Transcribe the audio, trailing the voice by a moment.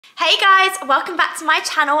Hey guys, welcome back to my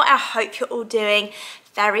channel. I hope you're all doing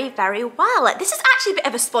very, very well. This is actually a bit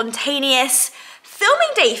of a spontaneous filming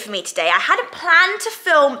day for me today. I hadn't planned to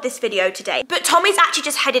film this video today, but Tommy's actually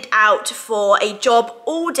just headed out for a job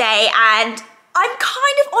all day and I'm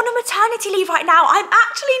kind of on a maternity leave right now. I'm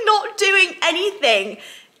actually not doing anything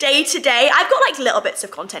day to day. I've got like little bits of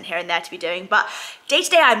content here and there to be doing, but day to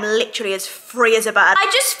day I'm literally as free as a bird. I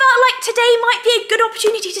just felt like today might be a good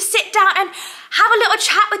opportunity to sit down and have a little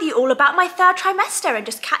chat with you all about my third trimester and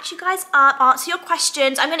just catch you guys up, answer your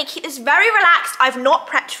questions. I'm gonna keep this very relaxed. I've not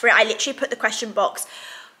prepped for it. I literally put the question box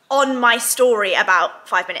on my story about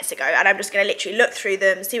 5 minutes ago and I'm just gonna literally look through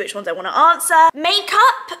them, see which ones I wanna answer.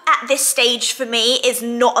 Makeup at this stage for me is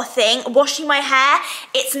not a thing. Washing my hair,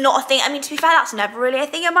 it's not a thing. I mean, to be fair, that's never really a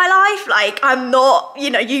thing in my life. Like, I'm not, you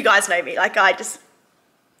know, you guys know me. Like,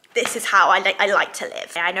 this is how I like to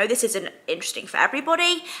live. I know this isn't interesting for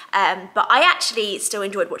everybody, but I actually still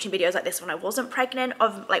enjoyed watching videos like this when I wasn't pregnant,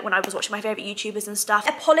 of like when I was watching my favorite YouTubers and stuff.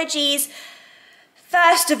 Apologies,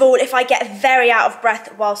 first of all, if I get very out of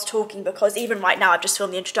breath whilst talking, because even right now, I've just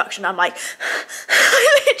filmed the introduction, I'm like,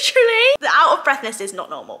 literally. The out of breathness is not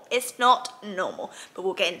normal. It's not normal, but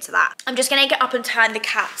we'll get into that. I'm just gonna get up and turn the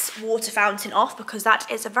cat's water fountain off because that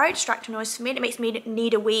is a very distracting noise for me and it makes me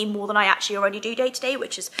need a wee more than I actually already do day to day,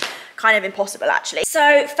 which is kind of impossible actually.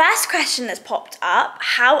 So first question that's popped up,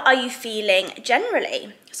 how are you feeling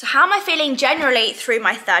generally? So how am I feeling generally through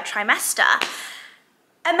my third trimester?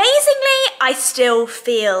 Amazingly, I still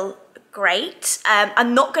feel great.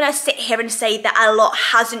 I'm not gonna sit here and say that a lot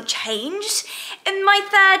hasn't changed in my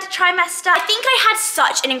third trimester. I think I had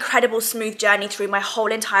such an incredible smooth journey through my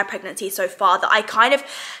whole entire pregnancy so far that I kind of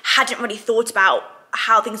hadn't really thought about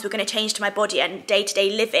how things were gonna change to my body and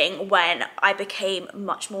day-to-day living when I became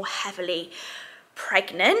much more heavily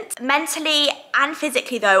pregnant. Mentally and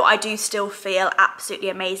physically though, I do still feel absolutely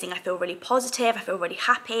amazing. I feel really positive, I feel really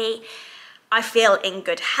happy. I feel in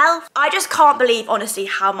good health. I just can't believe, honestly,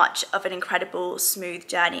 how much of an incredible, smooth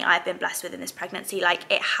journey I've been blessed with in this pregnancy. Like,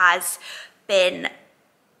 it has been,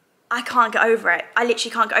 I can't get over it. I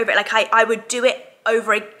literally can't get over it. Like, I would do it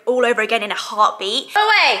all over again in a heartbeat. Go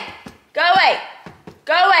away, go away,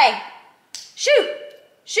 go away. Shoo,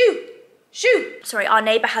 shoo, shoo. Sorry, our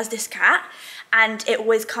neighbor has this cat and it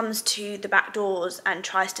always comes to the back doors and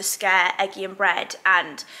tries to scare Eggy and Bread,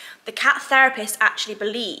 and the cat therapist actually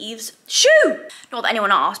believes, shoo! Not that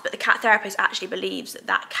anyone asked, but the cat therapist actually believes that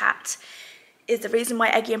that cat is the reason why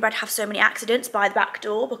Eggy and Bread have so many accidents by the back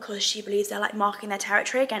door, because she believes they're like marking their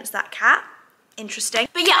territory against that cat. Interesting.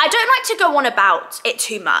 But yeah, I don't like to go on about it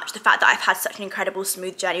too much, the fact that I've had such an incredible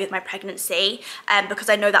smooth journey with my pregnancy, because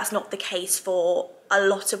I know that's not the case for a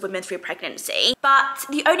lot of women through pregnancy. But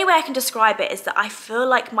the only way I can describe it is that I feel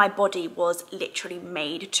like my body was literally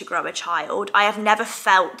made to grow a child. I have never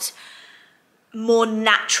felt more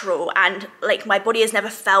natural, and like my body has never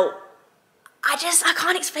felt, I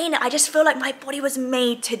can't explain it. I just feel like my body was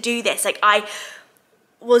made to do this. Like, I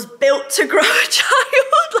was built to grow a child.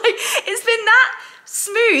 Like, it's been that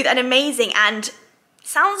smooth and amazing, and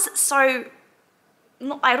sounds so,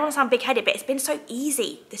 I don't want to sound big-headed, but it's been so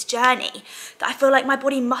easy, this journey, that I feel like my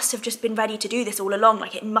body must have just been ready to do this all along.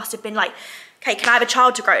 Like, it must have been like, okay, can I have a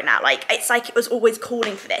child to grow now? Like, it's like it was always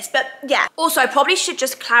calling for this. But yeah, also I probably should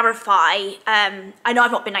just clarify, I know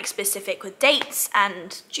I've not been like specific with dates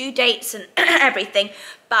and due dates and everything,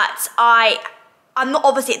 but I'm not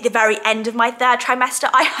obviously at the very end of my third trimester.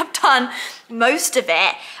 I have done most of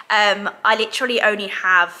it. I literally only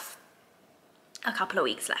have a couple of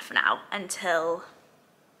weeks left now until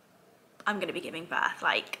I'm gonna be giving birth.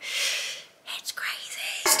 Like, it's crazy.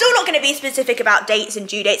 I'm still not gonna be specific about dates and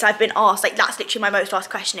due dates. I've been asked, like, that's literally my most asked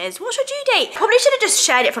question is, what's your due date? Probably should have just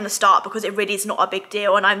shared it from the start because it really is not a big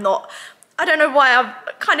deal, and I don't know why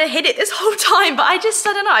I've kind of hid it this whole time, but I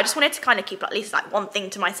don't know. I just wanted to kind of keep at least like one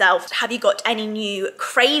thing to myself. Have you got any new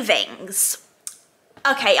cravings?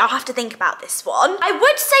 Okay, I'll have to think about this one. I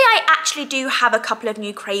would say I actually do have a couple of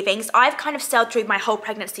new cravings. I've kind of sailed through my whole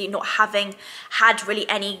pregnancy not having had really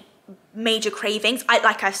any major cravings.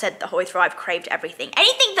 Like I've said the whole way through, I've craved everything.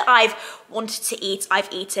 Anything that I've wanted to eat, I've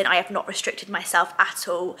eaten. I have not restricted myself at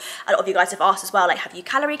all. A lot of you guys have asked as well, like, have you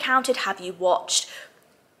calorie counted? Have you watched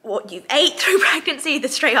what you ate through pregnancy? The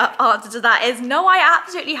straight up answer to that is no, I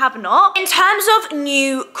absolutely have not. In terms of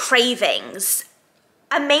new cravings,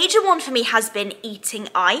 a major one for me has been eating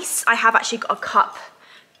ice. I have actually got a cup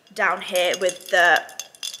down here with the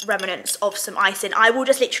remnants of some ice in. I will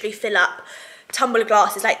just literally fill up tumbler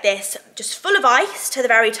glasses like this, just full of ice to the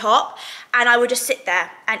very top, and I will just sit there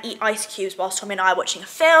and eat ice cubes whilst Tommy and I are watching a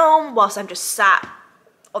film, whilst I'm just sat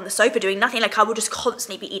on the sofa doing nothing. Like I will just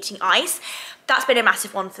constantly be eating ice. That's been a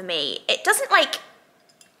massive one for me. It doesn't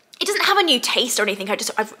have a new taste or anything. I've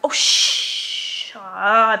just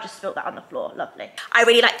spilled that on the floor, lovely. I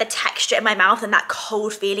really like the texture in my mouth and that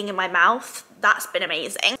cold feeling in my mouth. That's been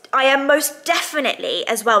amazing. I am most definitely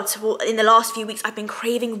as well, in the last few weeks, I've been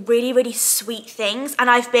craving really, really sweet things and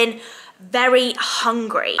I've been very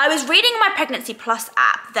hungry. I was reading in my Pregnancy Plus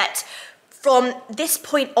app that from this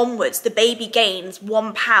point onwards, the baby gains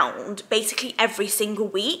 1 pound basically every single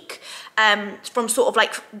week. From sort of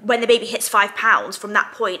like when the baby hits 5 pounds, from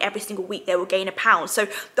that point, every single week they will gain a pound. So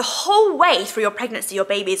the whole way through your pregnancy, your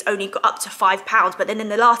baby has only got up to 5 pounds, but then in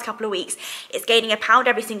the last couple of weeks, it's gaining a pound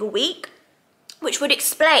every single week, which would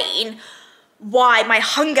explain why my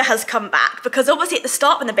hunger has come back, because obviously at the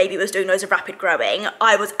start when the baby was doing loads of rapid growing,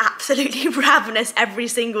 I was absolutely ravenous every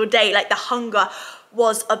single day. Like the hunger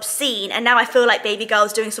was obscene, and now I feel like baby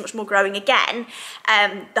girl's doing so much more growing again.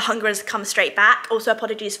 The hunger has come straight back. Also,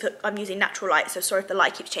 apologies for I'm using natural light, so sorry if the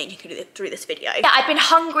light keeps changing through this video. Yeah, I've been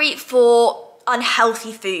hungry for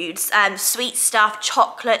unhealthy foods, sweet stuff,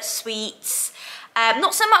 chocolate, sweets.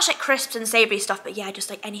 Not so much like crisps and savoury stuff, but yeah, just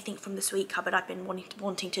like anything from the sweet cupboard I've been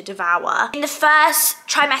wanting to devour. In the first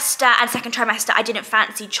trimester and second trimester, I didn't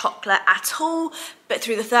fancy chocolate at all, but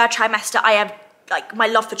through the third trimester, I have like my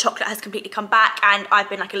love for chocolate has completely come back and I've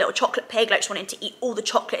been like a little chocolate pig, like just wanting to eat all the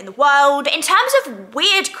chocolate in the world. In terms of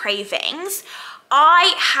weird cravings,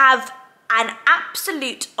 I have an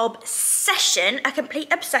absolute obsession, a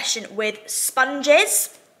complete obsession with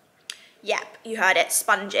sponges. Yep, you heard it,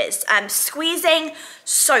 sponges. Squeezing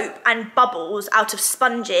soap and bubbles out of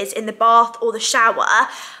sponges in the bath or the shower.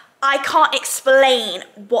 I can't explain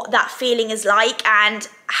what that feeling is like and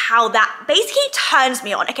how that basically turns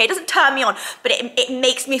me on. Okay, it doesn't turn me on, but it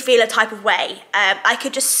makes me feel a type of way. I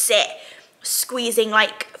could just sit squeezing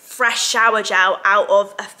like fresh shower gel out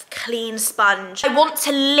of a clean sponge. I want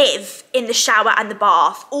to live in the shower and the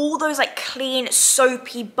bath. All those like clean,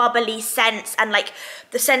 soapy, bubbly scents and like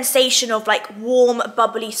the sensation of like warm,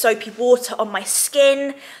 bubbly, soapy water on my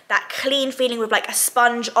skin. That clean feeling with like a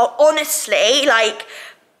sponge. Oh, honestly, like,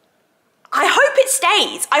 I hope it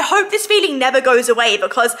stays. I hope this feeling never goes away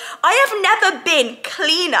because I have never been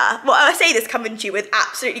cleaner. Well, I say this coming to you with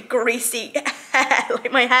absolutely greasy hair.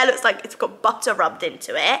 Like my hair looks like it's got butter rubbed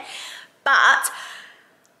into it. But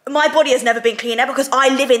my body has never been cleaner because I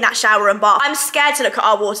live in that shower and bath. I'm scared to look at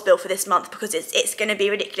our water bill for this month because it's gonna be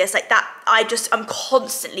ridiculous. Like that, I'm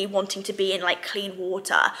constantly wanting to be in like clean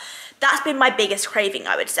water. That's been my biggest craving,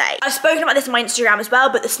 I would say. I've spoken about this on my Instagram as well,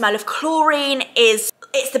 but the smell of chlorine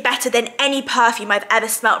it's the better than any perfume I've ever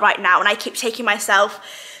smelt right now. And I keep taking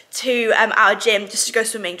myself to our gym just to go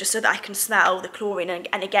swimming just so that I can smell the chlorine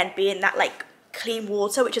and again, be in that like clean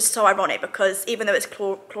water, which is so ironic because even though it's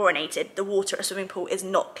chlorinated, the water at a swimming pool is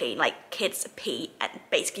not clean. Like kids pee and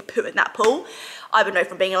basically poo in that pool. I would know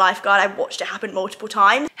from being a lifeguard, I've watched it happen multiple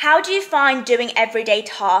times. How do you find doing everyday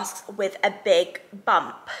tasks with a big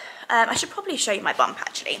bump? I should probably show you my bump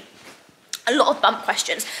actually. A lot of bump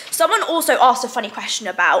questions. Someone also asked a funny question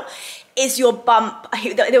about, is your bump,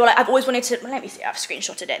 they were like, I've always wanted to, well, let me see, I've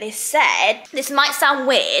screenshotted it. They said, this might sound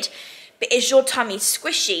weird, but is your tummy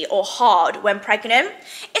squishy or hard when pregnant?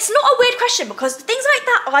 It's not a weird question because things like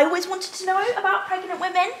that I always wanted to know about pregnant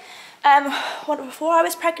women before I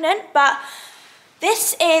was pregnant, but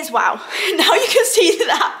this is, wow, now you can see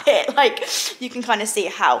that bit, like you can kind of see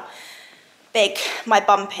how big my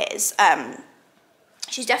bump is.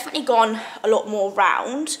 She's definitely gone a lot more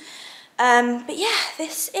round. But yeah,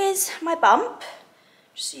 this is my bump.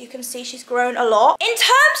 Just so you can see she's grown a lot. In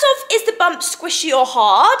terms of, is the bump squishy or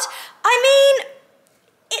hard? I mean,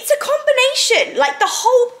 it's a combination. Like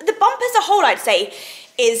the bump as a whole, I'd say,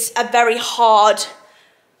 is a very hard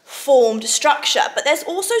formed structure, but there's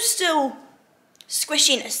also still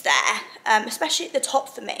squishiness there, especially at the top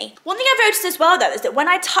for me. One thing I've noticed as well though, is that when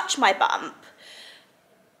I touch my bump,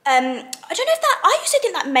 I don't know if that, I used to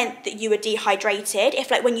think that meant that you were dehydrated. If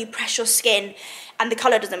like when you press your skin and the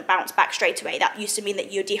colour doesn't bounce back straight away, that used to mean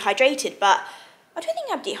that you're dehydrated, but I don't think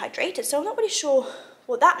I'm dehydrated, so I'm not really sure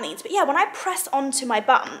what that means. But yeah, when I press onto my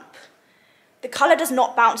bump, the colour does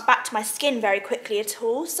not bounce back to my skin very quickly at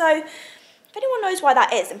all. So if anyone knows why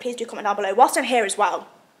that is, then please do comment down below. Whilst I'm here as well,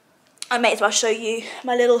 I may as well show you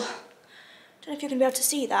my little, I don't know if you're going to be able to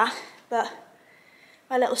see that, but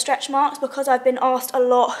my little stretch marks, because I've been asked a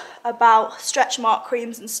lot about stretch mark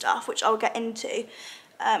creams and stuff, which I'll get into.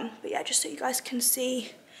 But yeah, just so you guys can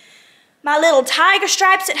see my little tiger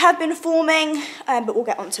stripes that have been forming, but we'll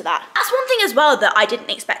get onto that. That's one thing as well that I didn't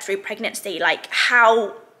expect through pregnancy, like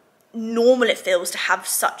how normal it feels to have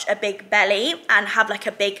such a big belly and have like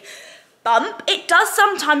a big bump. It does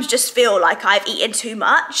sometimes just feel like I've eaten too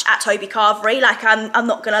much at Toby Carvery, like I'm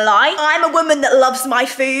not gonna lie. I'm a woman that loves my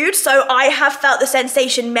food, so I have felt the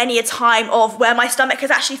sensation many a time of where my stomach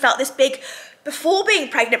has actually felt this big before being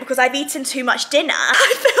pregnant because I've eaten too much dinner.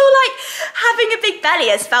 I feel like having a big belly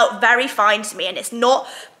has felt very fine to me, and it's not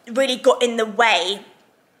really got in the way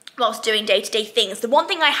whilst doing day-to-day things. The one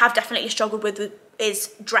thing I have definitely struggled with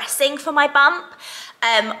is dressing for my bump.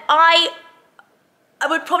 I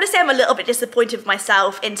would probably say I'm a little bit disappointed with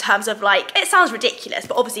myself in terms of like, it sounds ridiculous,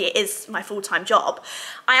 but obviously it is my full-time job.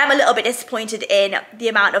 I am a little bit disappointed in the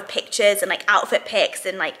amount of pictures and like outfit pics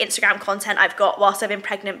and like Instagram content I've got whilst I've been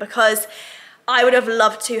pregnant, because I would have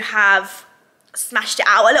loved to have smashed it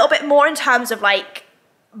out a little bit more in terms of like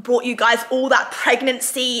brought you guys all that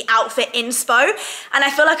pregnancy outfit inspo, and I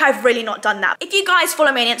feel like I've really not done that. If you guys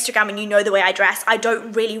follow me on Instagram and you know the way I dress, I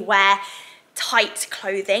don't really wear tight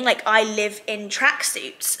clothing. Like, I live in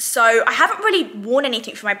tracksuits, so I haven't really worn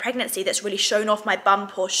anything for my pregnancy that's really shown off my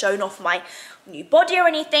bump or shown off my new body or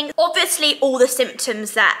anything. Obviously all the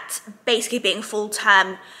symptoms that basically being full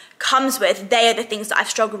term comes with, they are the things that I've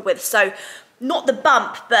struggled with. So not the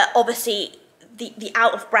bump, but obviously the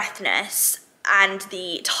out of breathness and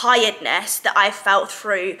the tiredness that I've felt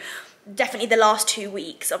through definitely the last 2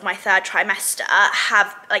 weeks of my third trimester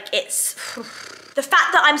have, like, it's the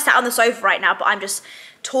fact that I'm sat on the sofa right now, but I'm just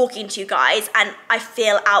talking to you guys and I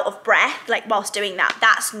feel out of breath, like, whilst doing that,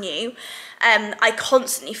 that's new. I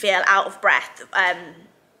constantly feel out of breath,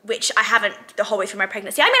 which I haven't the whole way through my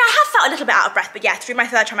pregnancy. I mean, I have felt a little bit out of breath, but yeah, through my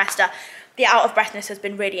third trimester, the out of breathness has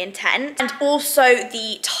been really intense. And also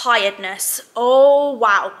the tiredness. Oh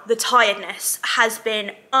wow, the tiredness has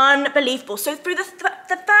been unbelievable. So through the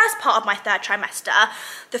first part of my third trimester,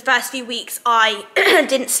 the first few weeks, I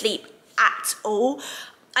didn't sleep at all.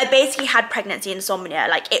 I basically had pregnancy insomnia.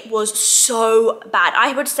 Like, it was so bad.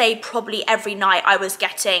 I would say probably every night I was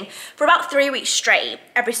getting, for about 3 weeks straight,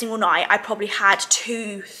 every single night, I probably had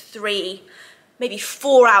 2, 3, maybe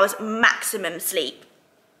 4 hours maximum sleep.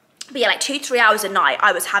 But yeah, like 2-3 hours a night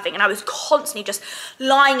I was having, and I was constantly just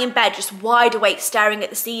lying in bed, just wide awake, staring at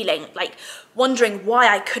the ceiling, like wondering why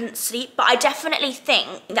I couldn't sleep. But I definitely think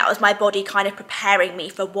that was my body kind of preparing me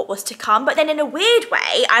for what was to come. But then in a weird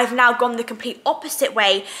way, I've now gone the complete opposite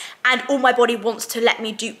way, and all my body wants to let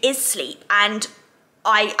me do is sleep. And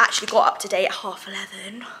I actually got up today at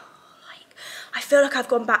 11:30. Like, I feel like I've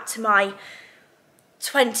gone back to my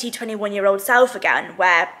 21-year-old self again,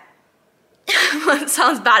 where it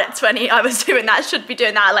sounds bad at 20, I was doing that, should be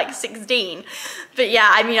doing that at like 16. But yeah,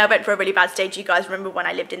 I mean, I went for a really bad stage. You guys remember when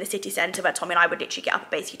I lived in the city centre where Tommy and I would literally get up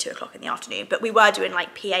at basically 2 o'clock in the afternoon, but we were doing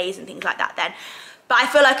like PAs and things like that then. But I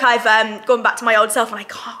feel like I've gone back to my old self, and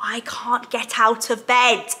I can't get out of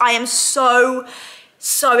bed. I am so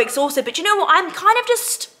exhausted. But you know what, I'm kind of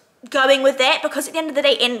just going with it, because at the end of the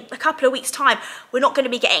day, in a couple of weeks time, we're not going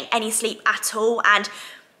to be getting any sleep at all, and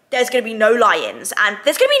there's going to be no lie-ins, and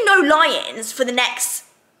there's going to be no lie-ins for the next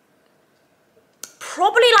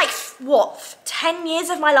probably like, what, 10 years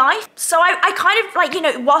of my life. So I kind of, like, you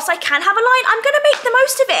know, whilst I can have a lie-in, I'm going to make the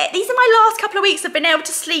most of it. These are my last couple of weeks of being able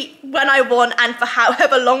to sleep when I want and for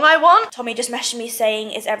however long I want. Tommy just messaged me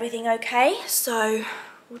saying, is everything okay? So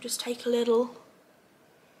we'll just take a little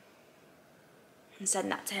and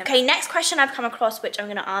send that to him. Okay, next question I've come across, which I'm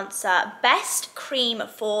going to answer. Best cream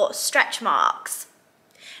for stretch marks.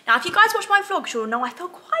 Now, if you guys watch my vlogs, you'll know I feel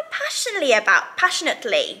quite passionately about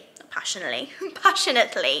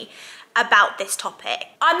this topic.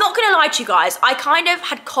 I'm not gonna lie to you guys, I kind of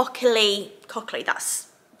had cockily, that's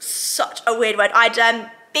such a weird word.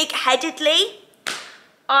 Big-headedly,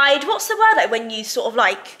 what's the word, like when you sort of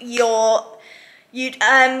like, what's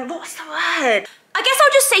the word? I guess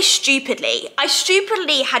I'll just say stupidly. I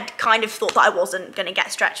stupidly had kind of thought that I wasn't gonna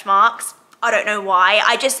get stretch marks. I don't know why.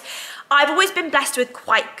 I've always been blessed with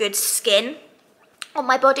quite good skin on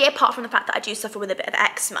my body, apart from the fact that I do suffer with a bit of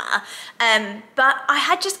eczema. But I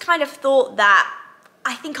had just kind of thought that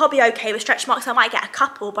I think I'll be okay with stretch marks. I might get a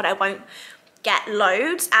couple, but I won't get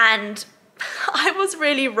loads. And I was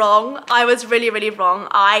really wrong. I was really wrong.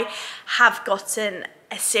 I have gotten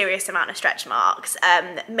a serious amount of stretch marks,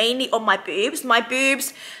 mainly on my boobs. My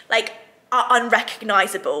boobs, like, are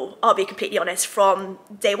unrecognizable, I'll be completely honest, from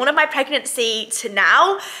day one of my pregnancy to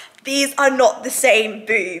now. These are not the same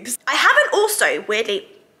boobs. I haven't also, weirdly,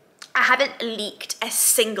 I haven't leaked a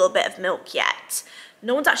single bit of milk yet.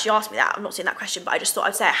 No one's actually asked me that. I'm not seeing that question, but I just thought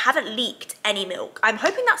I'd say I haven't leaked any milk. I'm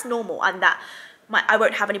hoping that's normal and that I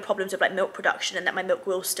won't have any problems with like milk production, and that my milk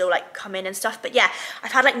will still like come in and stuff. But yeah,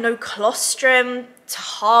 I've had like no colostrum to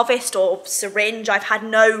harvest or syringe. I've had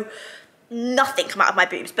nothing come out of my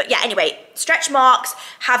boobs. But yeah, anyway, stretch marks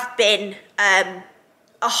have been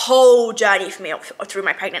a whole journey for me through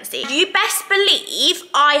my pregnancy. You best believe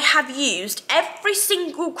I have used every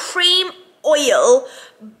single cream, oil,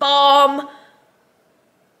 balm,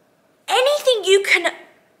 anything you can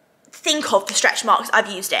think of for stretch marks.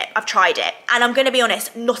 I've used it, I've tried it, and I'm gonna be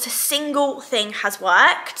honest, not a single thing has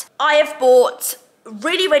worked. I have bought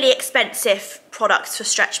really, really expensive products for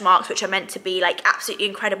stretch marks, which are meant to be like absolutely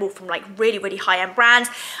incredible from like really, really high-end brands,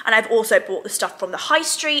 and I've also bought the stuff from the high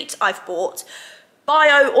street. I've bought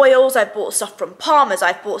bio oils, I've bought stuff from Palmer's,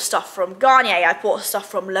 I've bought stuff from Garnier, I've bought stuff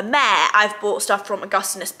from Molly-Mae, I've bought stuff from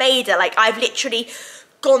Augustinus Bader. Like, I've literally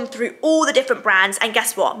gone through all the different brands, and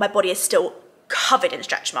guess what? My body is still covered in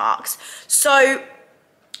stretch marks. So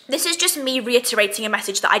this is just me reiterating a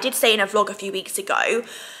message that I did say in a vlog a few weeks ago.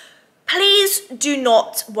 Please do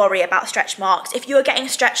not worry about stretch marks. If you are getting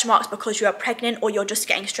stretch marks because you are pregnant, or you're just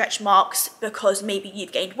getting stretch marks because maybe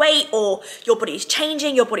you've gained weight, or your body is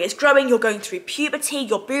changing, your body is growing, you're going through puberty,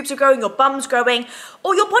 your boobs are growing, your bum's growing,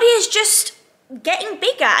 or your body is just getting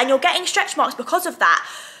bigger and you're getting stretch marks because of that,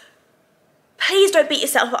 please don't beat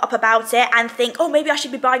yourself up about it and think, oh, maybe I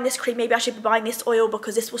should be buying this cream, maybe I should be buying this oil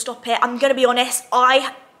because this will stop it. I'm gonna be honest,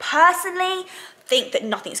 I personally think that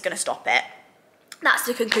nothing's gonna stop it. That's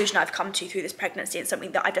the conclusion I've come to through this pregnancy, and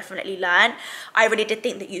something that I definitely learned. I really did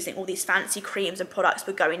think that using all these fancy creams and products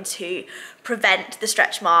were going to prevent the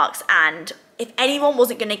stretch marks, and if anyone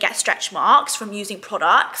wasn't gonna get stretch marks from using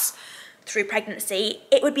products through pregnancy,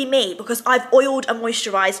 it would be me, because I've oiled and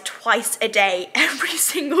moisturized twice a day, every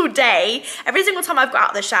single day. Every single time I've got out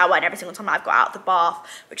of the shower and every single time I've got out of the bath,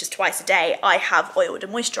 which is twice a day, I have oiled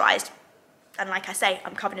and moisturized. And like I say,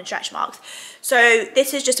 I'm covered in stretch marks. So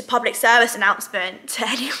this is just a public service announcement to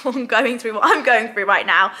anyone going through what I'm going through right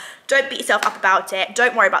now. Don't beat yourself up about it.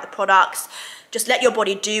 Don't worry about the products. Just let your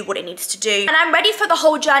body do what it needs to do. And I'm ready for the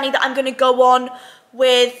whole journey that I'm gonna go on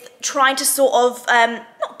with trying to sort of,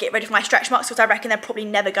 not get rid of my stretch marks, because I reckon they're probably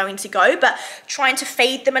never going to go, but trying to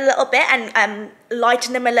fade them a little bit and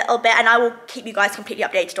lighten them a little bit. And I will keep you guys completely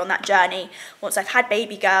updated on that journey once I've had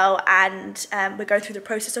baby girl, and we're going through the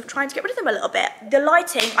process of trying to get rid of them a little bit. The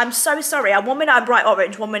lighting, I'm so sorry. One minute I'm bright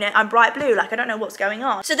orange, one minute I'm bright blue. Like, I don't know what's going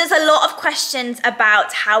on. So there's a lot of questions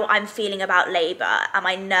about how I'm feeling about labor. Am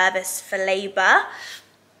I nervous for labor? Am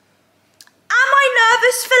I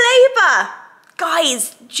nervous for labor?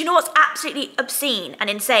 Guys, do you know what's absolutely obscene and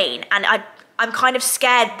insane? And I'm kind of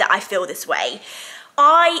scared that I feel this way.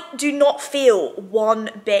 I do not feel one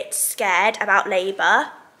bit scared about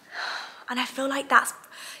labor. And I feel like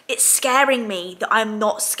it's scaring me that I'm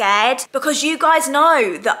not scared, because you guys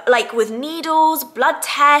know that, like, with needles, blood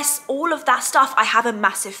tests, all of that stuff, I have a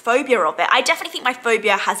massive phobia of it. I definitely think my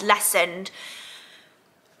phobia has lessened.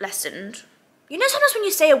 You know, sometimes when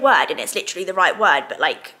you say a word and it's literally the right word, but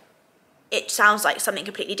like, it sounds like something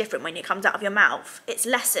completely different when it comes out of your mouth. It's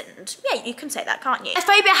lessened. Yeah, you can say that, can't you? My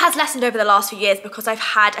phobia has lessened over the last few years because I've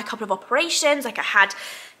had a couple of operations. Like, I had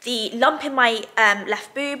the lump in my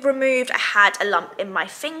left boob removed. I had a lump in my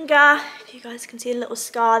finger. If you guys can see a little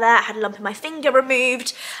scar there. I had a lump in my finger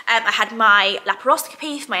removed. I had my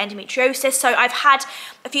laparoscopy for my endometriosis. So I've had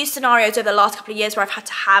a few scenarios over the last couple of years where I've had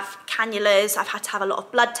to have cannulas. I've had to have a lot of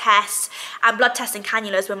blood tests. And blood tests and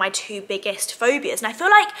cannulas were my two biggest phobias. And I feel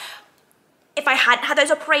like if I hadn't had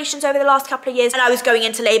those operations over the last couple of years and I was going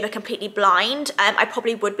into labour completely blind, I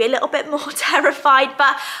probably would be a little bit more terrified,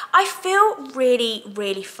 but I feel really,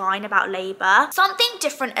 really fine about labour. Something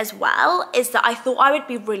different as well is that I thought I would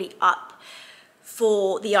be really up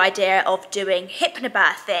for the idea of doing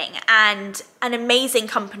hypnobirthing, and an amazing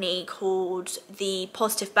company called the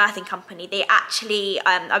Positive Birthing Company, they actually,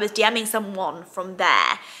 I was DMing someone from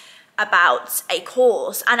there about a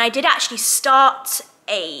course, and I did actually start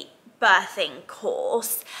a birthing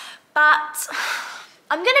course, but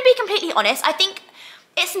I'm gonna be completely honest, I think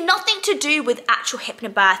it's nothing to do with actual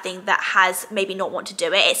hypnobirthing that has made me not want to do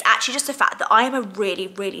it. It's actually just the fact that I am a really,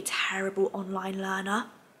 really terrible online learner.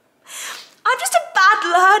 I'm just a bad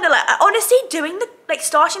learner. Like, honestly,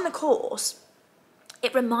 starting the course,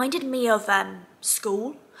 it reminded me of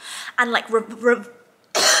school and like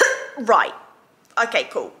right, okay,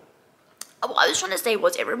 cool. What I was trying to say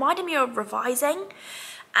was, it reminded me of revising.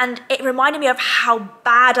 And it reminded me of how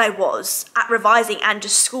bad I was at revising and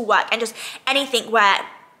just schoolwork and just anything where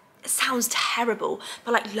it sounds terrible,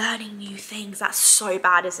 but like learning new things, that's so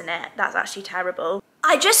bad, isn't it? That's actually terrible.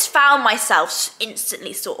 I just found myself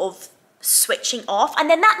instantly sort of switching off, and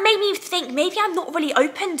then that made me think maybe I'm not really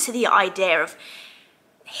open to the idea of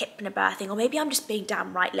hypnobirthing, or maybe I'm just being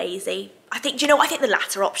damn right lazy. I think, do you know what? I think the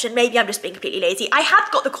latter option. Maybe I'm just being completely lazy. I have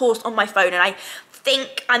got the course on my phone, and I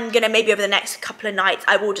think I'm gonna maybe over the next couple of nights,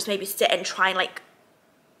 I will just maybe sit and try and like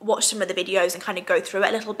watch some of the videos and kind of go through it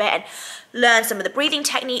a little bit and learn some of the breathing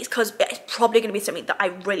techniques, because it's probably going to be something that I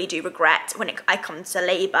really do regret when I come to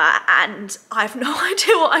labour, and I have no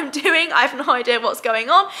idea what I'm doing. I have no idea what's going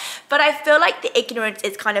on, but I feel like the ignorance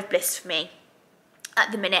is kind of bliss for me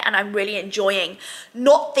at the minute, and I'm really enjoying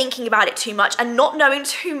not thinking about it too much and not knowing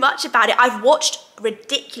too much about it. I've watched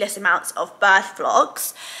ridiculous amounts of birth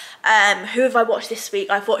vlogs. Who have I watched this week?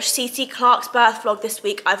 I've watched CC Clark's birth vlog this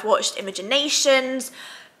week. I've watched Imagination's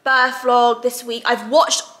birth vlog this week. I've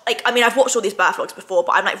watched, like, I mean, I've watched all these birth vlogs before,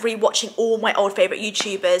 but I'm like rewatching all my old favourite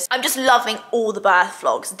YouTubers. I'm just loving all the birth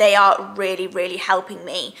vlogs. They are really, really helping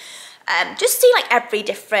me. Just see like every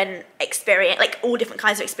different experience, like all different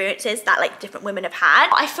kinds of experiences that like different women have had.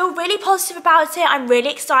 I feel really positive about it. I'm really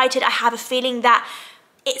excited. I have a feeling that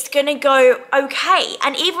it's gonna go okay.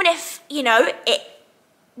 And even if, you know,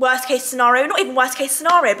 worst case scenario, not even worst case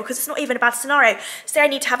scenario, because it's not even a bad scenario, say I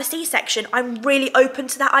need to have a C-section, I'm really open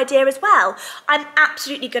to that idea as well. I'm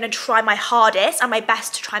absolutely going to try my hardest and my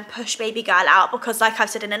best to try and push baby girl out, because like I've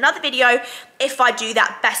said in another video, if I do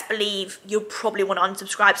that, best believe you'll probably want to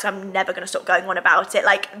unsubscribe, so I'm never going to stop going on about it.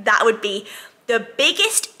 Like, that would be the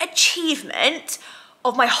biggest achievement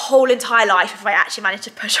of my whole entire life if I actually managed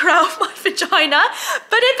to push her out of my vagina.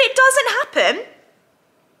 But if it doesn't happen,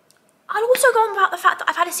 I'll also go on about the fact that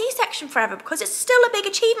I've had a C-section forever, because it's still a big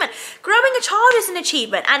achievement. Growing a child is an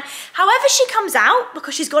achievement, and however she comes out,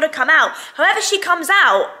 because she's got to come out, however she comes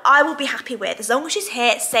out, I will be happy with, as long as she's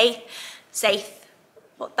here, safe,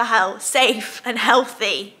 what the hell, safe and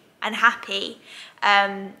healthy and happy.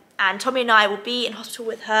 And Tommy and I will be in hospital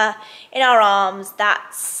with her in our arms.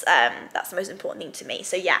 That's the most important thing to me.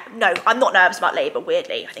 So yeah, no, I'm not nervous about labour,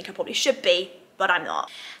 weirdly. I think I probably should be, but I'm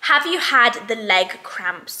not. Have you had the leg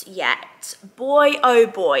cramps yet? Boy, oh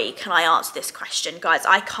boy, can I answer this question. Guys,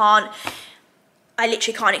 I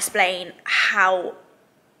literally can't explain how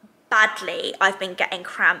badly I've been getting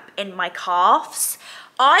cramp in my calves.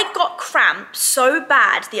 I got cramp so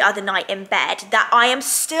bad the other night in bed that I am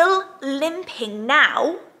still limping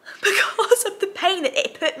now because of the pain that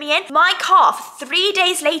it put me in. My calf, 3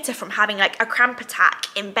 days later from having like a cramp attack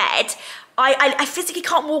in bed, I physically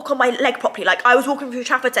can't walk on my leg properly. Like, I was walking through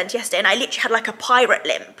Trafford Centre yesterday and I literally had like a pirate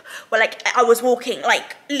limp, where like I was walking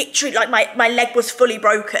like literally like my leg was fully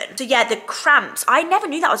broken. So yeah, the cramps, I never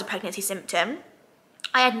knew that was a pregnancy symptom.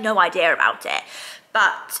 I had no idea about it.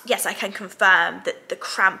 But yes, I can confirm that the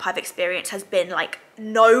cramp I've experienced has been like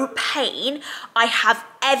no pain I have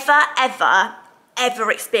ever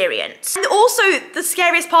experienced. And also, the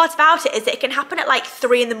scariest part about it is that it can happen at like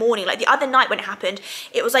 3 in the morning. Like the other night when it happened,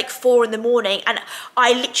 it was like 4 in the morning, and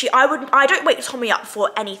I don't wake Tommy up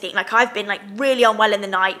for anything. Like, I've been like really unwell in the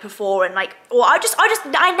night before, and like, or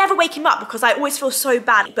I never wake him up because I always feel so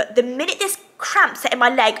bad. But the minute this cramp set in my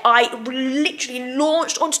leg, I literally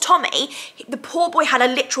launched onto Tommy. The poor boy had a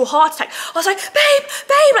literal heart attack. I was like,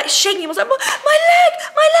 babe, like shaking him. I was like, my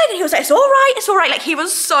leg. And he was like, it's all right. Like, he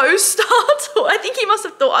was so startled. I think he must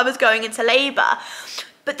have thought I was going into labor.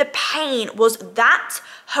 But the pain was that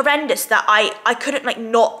horrendous that I couldn't like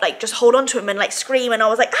not like just hold on to him and like scream, and I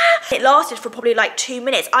was like, ah! It lasted for probably like 2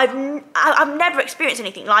 minutes. I've never experienced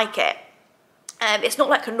anything like it. It's not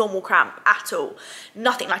like a normal cramp at all.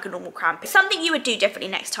 Nothing like a normal cramp. Something you would do differently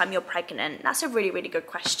next time you're pregnant. That's a really, really good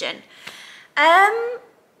question.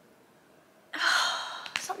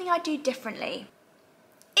 Something I do differently.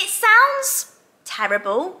 It sounds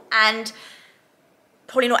terrible, and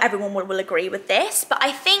probably not everyone will agree with this, but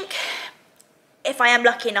I think if I am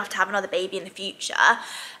lucky enough to have another baby in the future,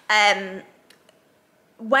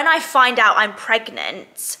 when I find out I'm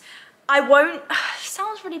pregnant, I won't,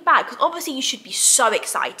 sounds really bad, because obviously you should be so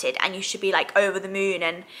excited and you should be like over the moon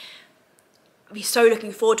and be so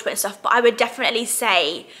looking forward to it and stuff, but I would definitely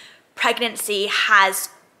say pregnancy has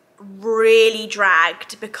really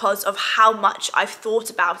dragged because of how much I've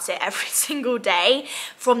thought about it every single day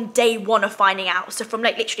from day one of finding out. So from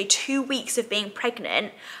like literally 2 weeks of being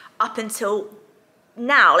pregnant up until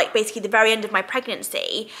now, like basically the very end of my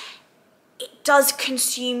pregnancy, it does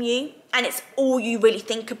consume you, and it's all you really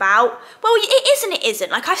think about. Well, it is and it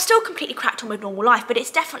isn't. Like, I've still completely cracked on with normal life, but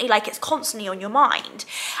it's definitely like it's constantly on your mind.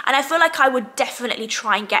 And I feel like I would definitely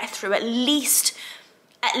try and get through at least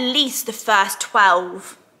the first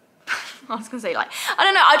 12. I was gonna say, like, I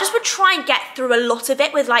don't know, I just would try and get through a lot of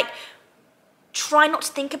it with like, try not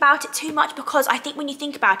to think about it too much, because I think when you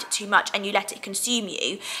think about it too much and you let it consume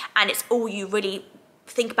you and it's all you really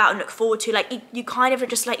think about and look forward to. Like you kind of are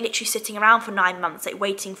just like literally sitting around for 9 months, like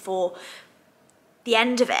waiting for the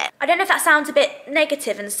end of it. I don't know if that sounds a bit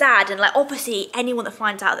negative and sad, and like obviously anyone that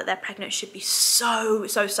finds out that they're pregnant should be so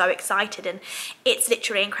excited, and it's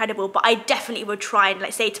literally incredible, but I definitely would try and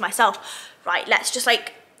like say to myself, right, let's just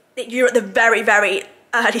like, you're at the very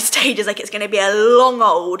early stages, like it's going to be a long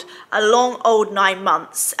old 9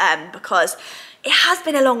 months, because it has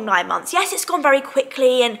been a long 9 months. Yes, it's gone very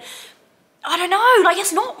quickly, and I don't know, like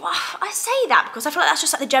it's not, I say that because I feel like that's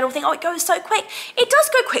just like the general thing, oh, it goes so quick. It does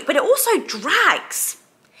go quick, but it also drags.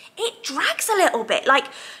 It drags a little bit. Like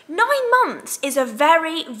 9 months is a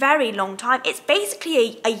very long time. It's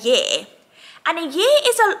basically a year. And a year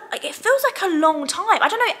is it feels like a long time. I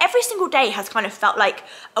don't know, every single day has kind of felt like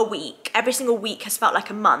a week. Every single week has felt like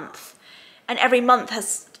a month. And every month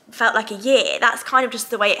has felt like a year. That's kind of just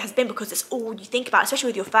the way it has been, because it's all you think about, especially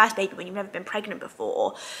with your first baby when you've never been pregnant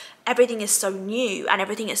before. Everything is so new and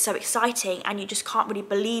everything is so exciting, and you just can't really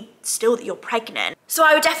believe still that you're pregnant. So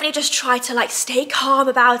I would definitely just try to like stay calm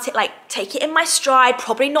about it, like take it in my stride,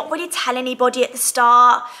 probably not really tell anybody at the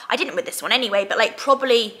start. I didn't with this one anyway, but like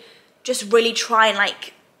probably just really try and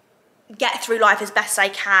like get through life as best I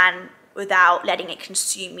can without letting it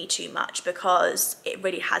consume me too much, because it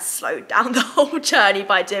really has slowed down the whole journey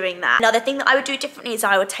by doing that. Another thing that I would do differently is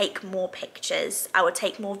I would take more pictures, I would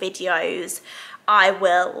take more videos, I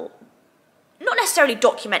will not necessarily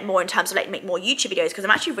document more in terms of like make more YouTube videos, because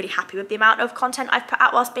I'm actually really happy with the amount of content I've put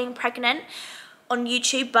out whilst being pregnant on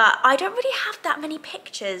YouTube, but I don't really have that many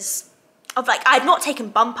pictures of like, I've not taken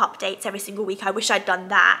bump updates every single week. I wish I'd done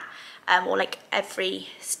that. Or like every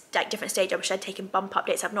like different stage I wish I'd taken bump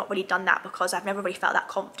updates. I've not really done that because I've never really felt that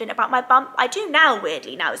confident about my bump. I do now,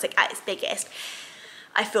 weirdly, now it's like at its biggest.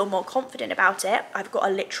 I feel more confident about it. I've got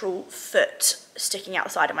a literal foot sticking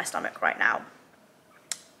outside of my stomach right now.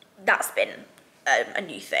 That's been a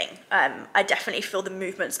new thing. I definitely feel the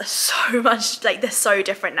movements are so much, like they're so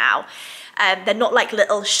different now. They're not like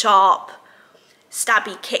little sharp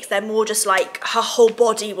stabby kicks, they're more just like her whole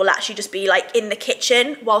body will actually just be like in the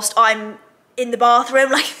kitchen whilst I'm in the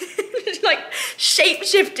bathroom, like like shape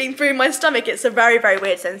shifting through my stomach. It's a very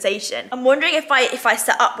weird sensation. I'm wondering if I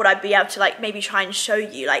set up, would I be able to like maybe try and show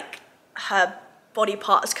you like her body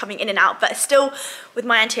parts coming in and out, but still with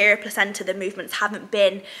my anterior placenta the movements haven't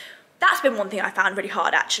been, that's been one thing I found really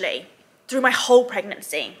hard actually through my whole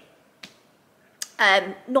pregnancy.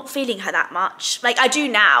 Not feeling her that much. Like I do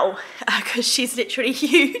now, because she's literally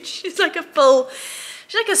huge. She's like a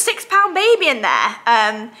 6-pound baby in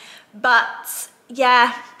there. But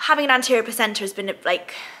yeah, having an anterior placenta has been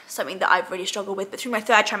like something that I've really struggled with. But through my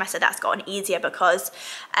 3rd trimester, that's gotten easier because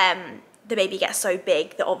the baby gets so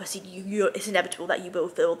big that obviously it's inevitable that you will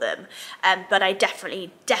feel them. But I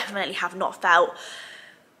definitely have not felt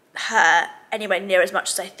her anywhere near as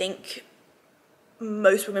much as I think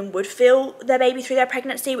most women would feel their baby through their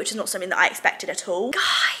pregnancy, which is not something that I expected at all.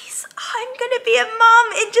 Guys, I'm gonna be a mum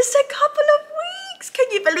in just a couple of weeks. Can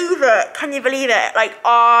you believe it? Can you believe it? Like,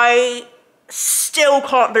 I still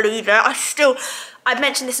can't believe it. I've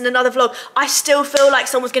mentioned this in another vlog, I still feel like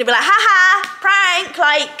someone's gonna be like, haha, prank,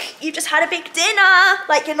 like, you just had a big dinner,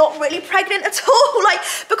 like, you're not really pregnant at all, like,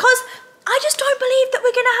 because I just don't believe that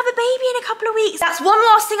we're gonna have a baby in a couple of weeks. That's one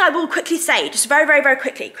last thing I will quickly say, just very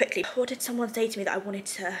quickly. What did someone say to me that I wanted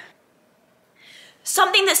to...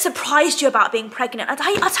 Something that surprised you about being pregnant. I'll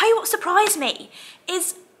tell you what surprised me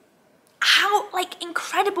is how like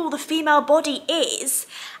incredible the female body is,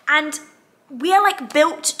 and we are like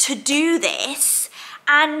built to do this.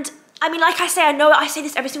 And I mean, like I say, I know I say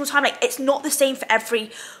this every single time, like it's not the same for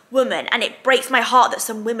every woman, and it breaks my heart that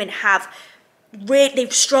some women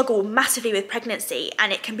they've struggled massively with pregnancy,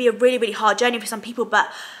 and it can be a really hard journey for some people.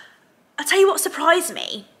 But I'll tell you what surprised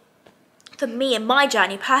me, for me and my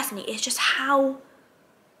journey personally, is just how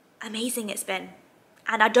amazing it's been.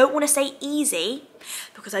 And I don't want to say easy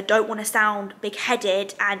because I don't want to sound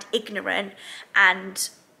big-headed and ignorant and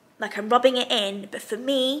like I'm rubbing it in, but for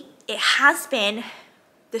me it has been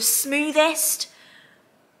the smoothest,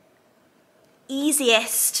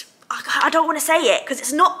 easiest, I don't want to say it because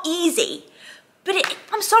it's not easy, but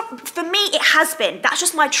I'm sorry, for me it has been. That's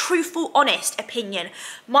just my truthful, honest opinion.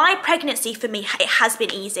 My pregnancy, for me, it has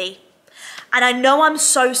been easy. And I know I'm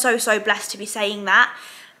so blessed to be saying that.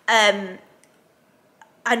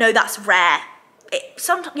 I know that's rare.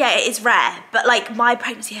 Yeah, it is rare, but like my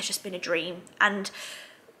pregnancy has just been a dream. And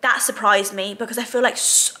that surprised me because I feel like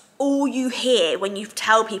all you hear when you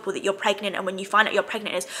tell people that you're pregnant and when you find out you're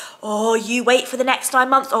pregnant is, oh, you wait for the next 9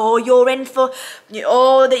 months, oh, you're in for,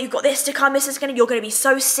 oh, that you've got this to come, you're gonna be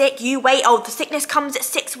so sick, you wait, oh, the sickness comes at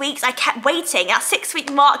 6 weeks. I kept waiting, that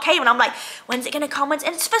 6-week mark came and I'm like, when's it gonna come? And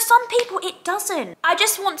for some people, it doesn't. I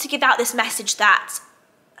just want to give out this message that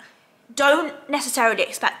don't necessarily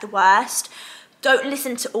expect the worst. Don't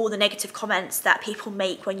listen to all the negative comments that people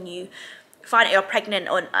make when you find out you're pregnant.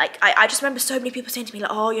 Or like, I just remember so many people saying to me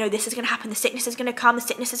like, oh, you know, this is gonna happen, the sickness is gonna come, the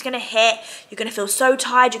sickness is gonna hit, you're gonna feel so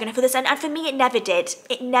tired, you're gonna feel this, and for me it never did.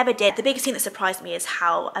 It never did. The biggest thing that surprised me is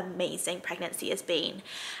how amazing pregnancy has been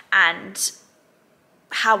and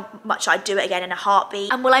how much I'd do it again in a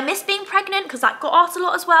heartbeat. And will I miss being pregnant? Because that got asked a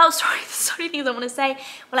lot as well. Sorry, there's so many things I want to say.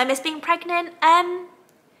 Will I miss being pregnant?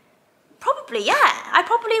 Probably, yeah, I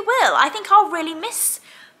probably will. I think I'll really miss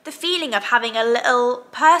the feeling of having a little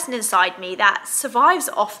person inside me that survives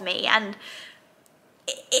off me. And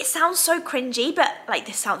it sounds so cringy, but like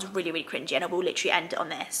this sounds really, really cringy, and I will literally end it on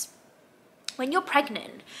this. When you're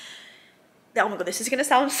pregnant, oh my God, this is gonna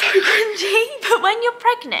sound so cringy, but when you're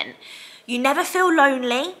pregnant, you never feel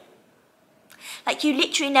lonely. Like you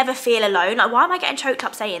literally never feel alone. Like, why am I getting choked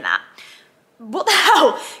up saying that? What the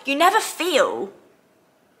hell? You never feel,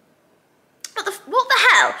 what the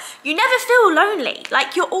hell? You never feel lonely.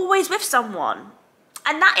 Like you're always with someone.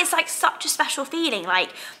 And that is like such a special feeling.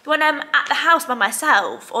 Like when I'm at the house by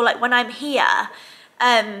myself, or like when I'm here,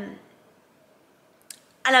 and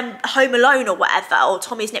I'm home alone or whatever, or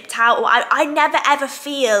Tommy's nipped out, or I never ever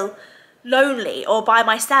feel lonely or by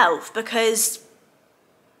myself, because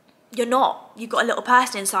you're not. You've got a little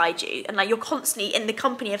person inside you, and like you're constantly in the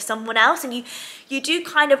company of someone else, and you do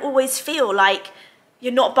kind of always feel like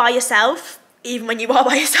you're not by yourself, even when you are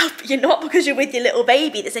by yourself, but you're not, because you're with your little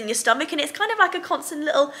baby that's in your stomach, and it's kind of like a constant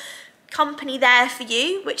little company there for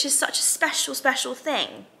you, which is such a special, special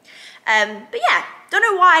thing. But yeah, don't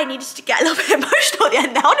know why I needed to get a little bit emotional at the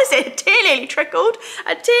end there. Honestly, a tear nearly trickled.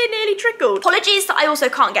 A tear nearly trickled. Apologies that I also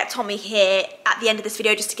can't get Tommy here at the end of this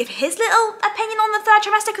video just to give his little opinion on the 3rd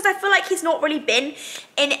trimester, because I feel like he's not really been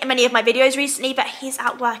in many of my videos recently, but he's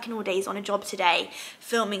out working all day. He's on a job today,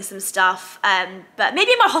 filming some stuff. But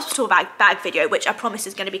maybe in my hospital bag video, which I promise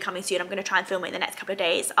is going to be coming soon, I'm going to try and film it in the next couple of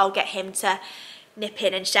days. I'll get him to nip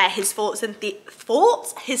in and share his thoughts and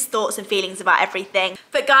feelings about everything.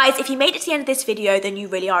 But guys, if you made it to the end of this video, then you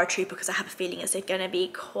really are a trooper, because I have a feeling it's going to be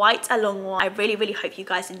quite a long one. I really, really hope you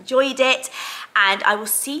guys enjoyed it, and I will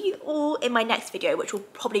see you all in my next video, which will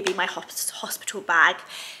probably be my hospital bag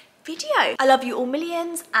video. I love you all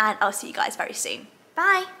millions, and I'll see you guys very soon.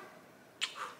 Bye.